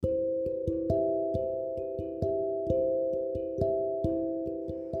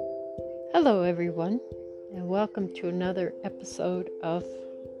Hello, everyone, and welcome to another episode of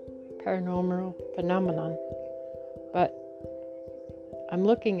Paranormal Phenomenon. But I'm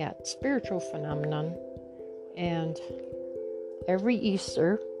looking at spiritual phenomenon, and every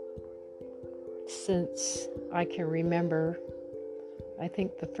Easter, since I can remember, I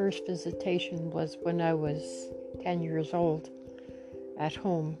think the first visitation was when I was 10 years old at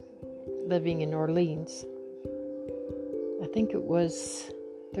home, living in Orleans. I think it was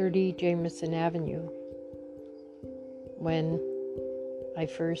 30 Jameson Avenue when I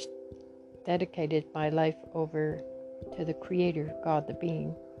first dedicated my life over to the Creator, God the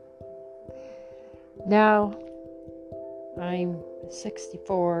Being. Now I'm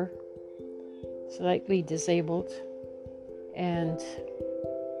 64, slightly disabled, and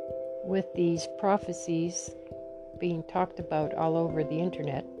with these prophecies being talked about all over the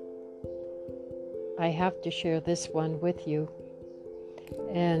internet, I have to share this one with you.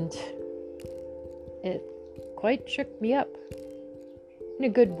 And it quite shook me up in a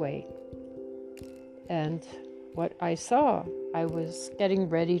good way. And what I saw, I was getting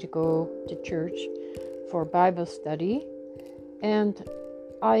ready to go to church for Bible study, and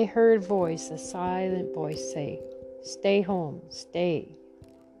I heard a silent voice say, "Stay home, stay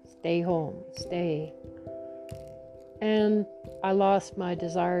home, stay." And I lost my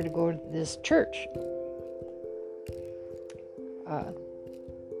desire to go to this church.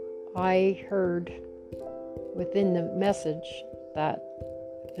 I heard within the message that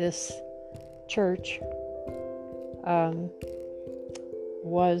this church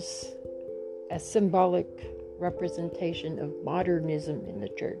was a symbolic representation of modernism in the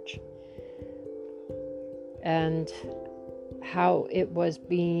church, and how it was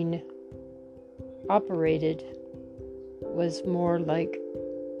being operated was more like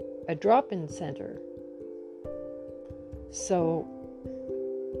a drop-in center. So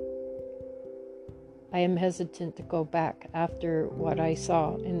I am hesitant to go back after what I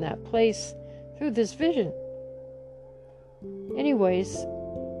saw in that place through this vision. Anyways,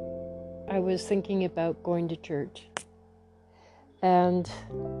 I was thinking about going to church, and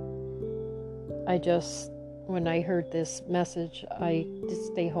when I heard this message, I did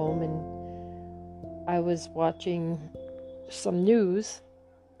stay home, and I was watching some news,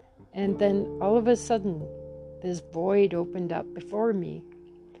 and then all of a sudden this void opened up before me,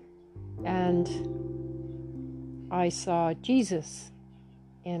 and I saw Jesus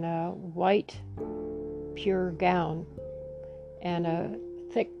in a white, pure gown and a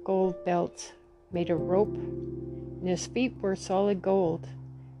thick gold belt made of rope, and his feet were solid gold,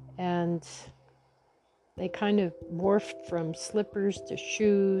 and they kind of morphed from slippers to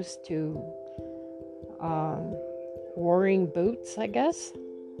shoes to wearing boots, I guess,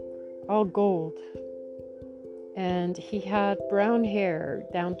 all gold. And he had brown hair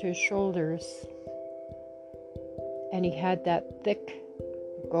down to his shoulders, and he had that thick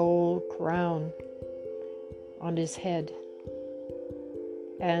gold crown on his head.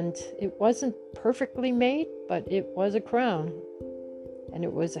 And it wasn't perfectly made, but it was a crown, and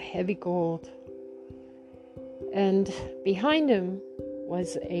it was a heavy gold. And behind him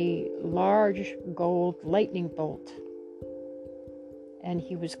was a large gold lightning bolt, and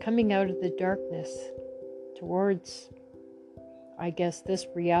he was coming out of the darkness towards, I guess, this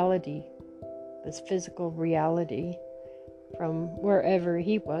reality, this physical reality, from wherever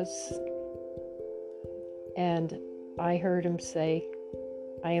he was. And I heard him say,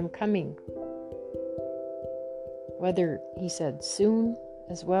 "I am coming." Whether he said soon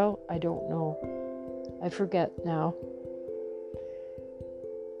as well, I don't know. I forget now.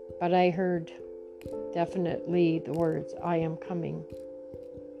 But I heard definitely the words, "I am coming,"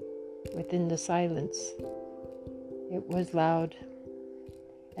 within the silence. It was loud,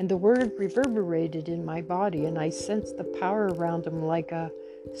 and the word reverberated in my body, and I sensed the power around him like a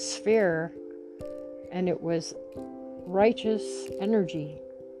sphere, and it was righteous energy,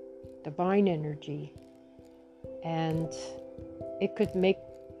 divine energy, and it could make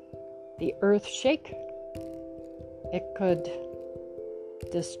the earth shake. It could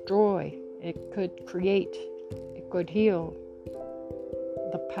destroy, it could create, it could heal.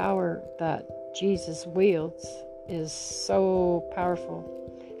 The power that Jesus wields is so powerful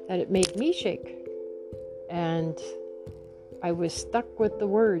that it made me shake. And I was stuck with the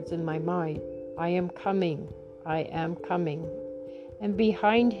words in my mind, "I am coming, I am coming." And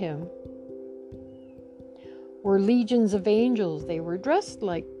behind him were legions of angels. They were dressed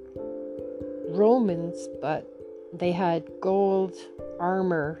like Romans, but they had gold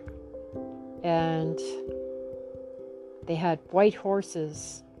armor, and they had white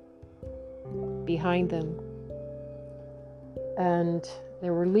horses, behind them. And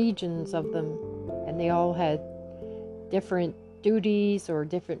there were legions of them, and they all had different duties or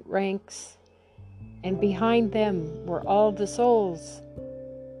different ranks. And behind them were all the souls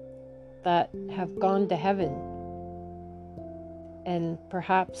that have gone to heaven. And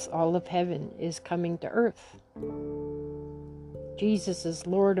perhaps all of heaven is coming to earth. Jesus is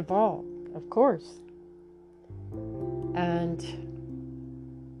Lord of all, of course. And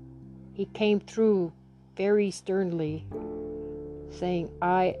he came through very sternly, saying,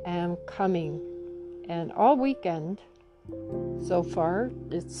 I am coming. And all weekend, so far,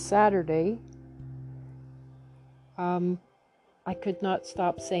 it's Saturday, I could not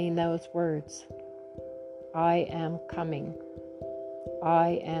stop saying those words. I am coming.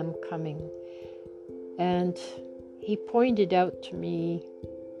 I am coming. And he pointed out to me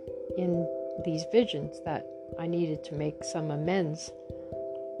in these visions that I needed to make some amends.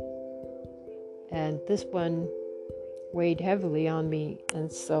 And this one weighed heavily on me,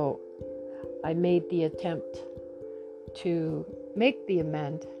 and so I made the attempt to make the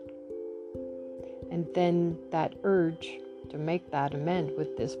amend. And then that urge to make that amend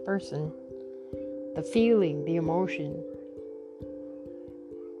with this person, the feeling, the emotion,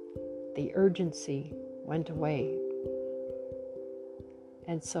 the urgency went away.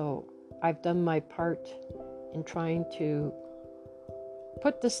 And so I've done my part in trying to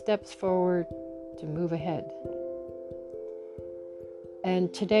put the steps forward to move ahead.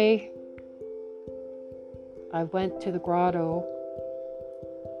 And today I went to the grotto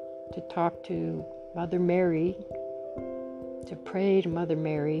to talk to Mother Mary, to pray to Mother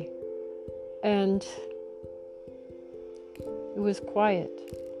Mary, and it was quiet.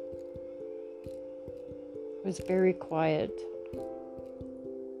 It was very quiet.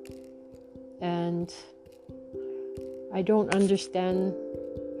 And I don't understand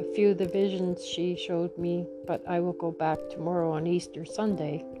a few of the visions she showed me, but I will go back tomorrow on Easter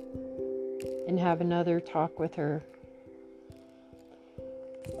Sunday and have another talk with her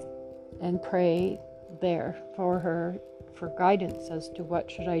and pray there for her for guidance as to what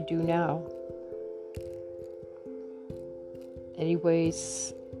should I do now.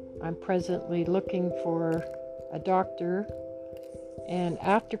 Anyways, I'm presently looking for a doctor and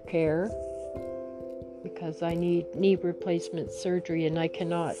aftercare because I need knee replacement surgery, and I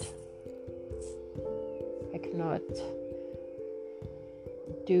cannot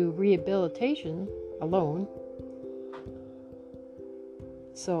do rehabilitation alone.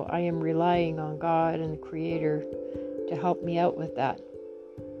 So I am relying on God and the Creator to help me out with that.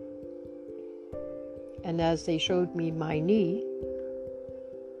 And as they showed me my knee,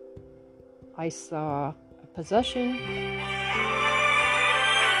 I saw a possession.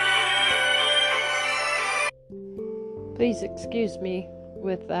 Please excuse me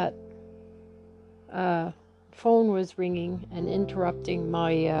with that. Phone was ringing and interrupting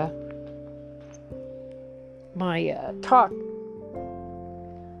my talk.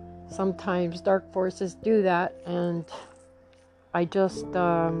 Sometimes dark forces do that, and I just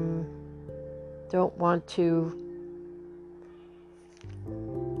don't want to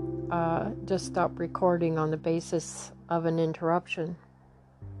just stop recording on the basis of an interruption.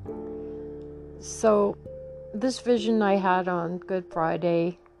 So this vision I had on Good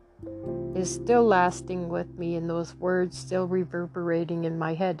Friday is still lasting with me, and those words still reverberating in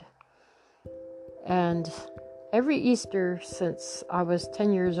my head. And every Easter since I was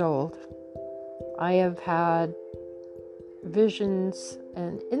 10 years old, I have had visions,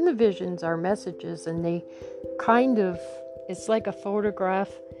 and in the visions are messages, and they it's like a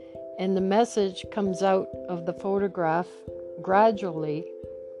photograph, and the message comes out of the photograph gradually,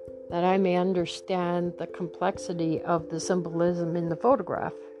 that I may understand the complexity of the symbolism in the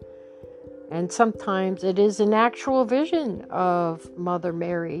photograph. And sometimes it is an actual vision of Mother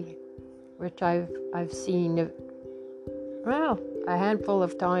Mary, which I've seen a handful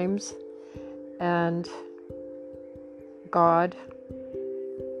of times, and God,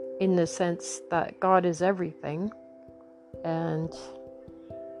 in the sense that God is everything, and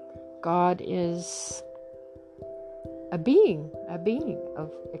God is a being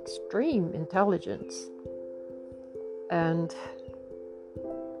of extreme intelligence. And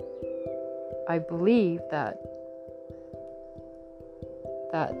I believe that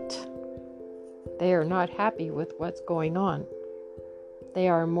they are not happy with what's going on. They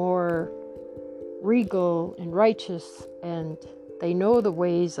are more regal and righteous, and they know the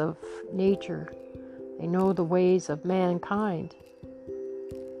ways of nature. They know the ways of mankind.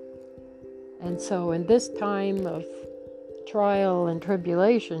 And so in this time of trial and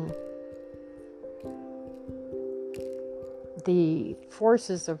tribulation, the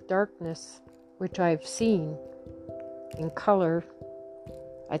forces of darkness, which I've seen in color,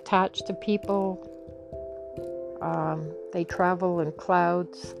 attached to people. They travel in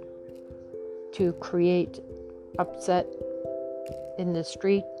clouds to create upset in the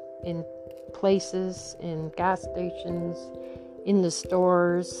street, in places, in gas stations, in the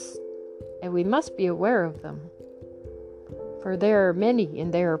stores, and we must be aware of them, for there are many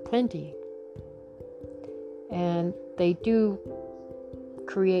and there are plenty, and they do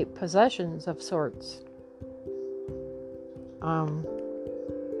create possessions of sorts.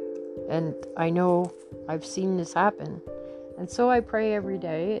 And I know I've seen this happen, and so I pray every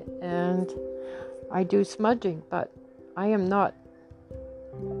day, and I do smudging, but I am not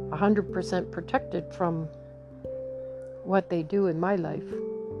 100% protected from what they do in my life.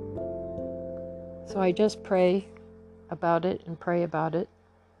 So I just pray about it and pray about it,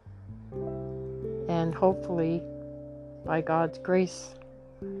 and hopefully, by God's grace,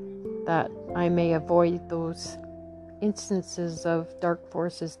 that I may avoid those instances of dark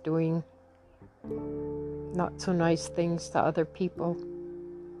forces doing not so nice things to other people,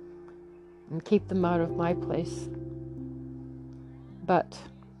 and keep them out of my place. But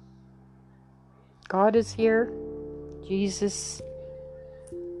God is here, Jesus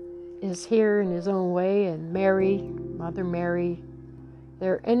is here in his own way, and Mary, Mother Mary,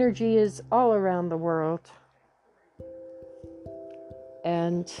 their energy is all around the world,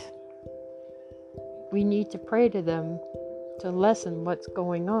 and we need to pray to them to lessen what's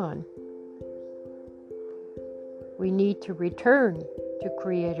going on. We need to return to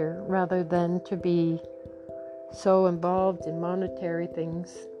Creator rather than to be so involved in monetary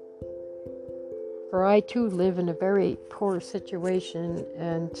things. For I too live in a very poor situation,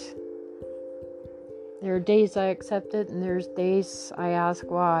 and there are days I accept it and there's days I ask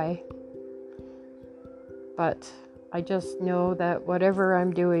why. But I just know that whatever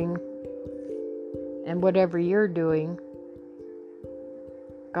I'm doing and whatever you're doing,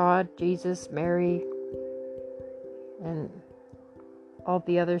 God, Jesus, Mary, and all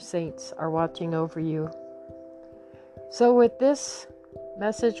the other saints are watching over you. So with this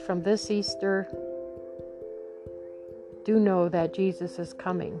message from this Easter, do know that Jesus is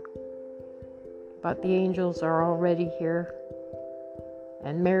coming, but the angels are already here,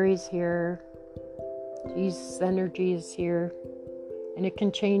 and Mary's here, Jesus' energy is here, and it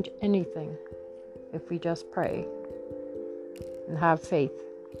can change anything if we just pray and have faith.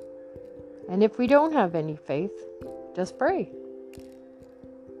 And if we don't have any faith, just pray.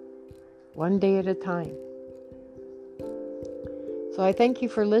 One day at a time. So I thank you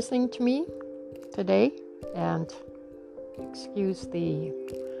for listening to me today, and excuse the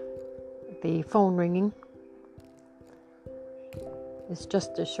phone ringing. It's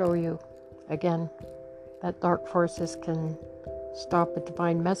just to show you again that dark forces can stop a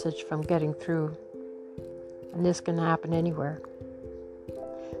divine message from getting through, and this can happen anywhere.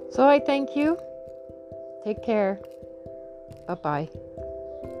 So I thank you. Take care. Bye-bye.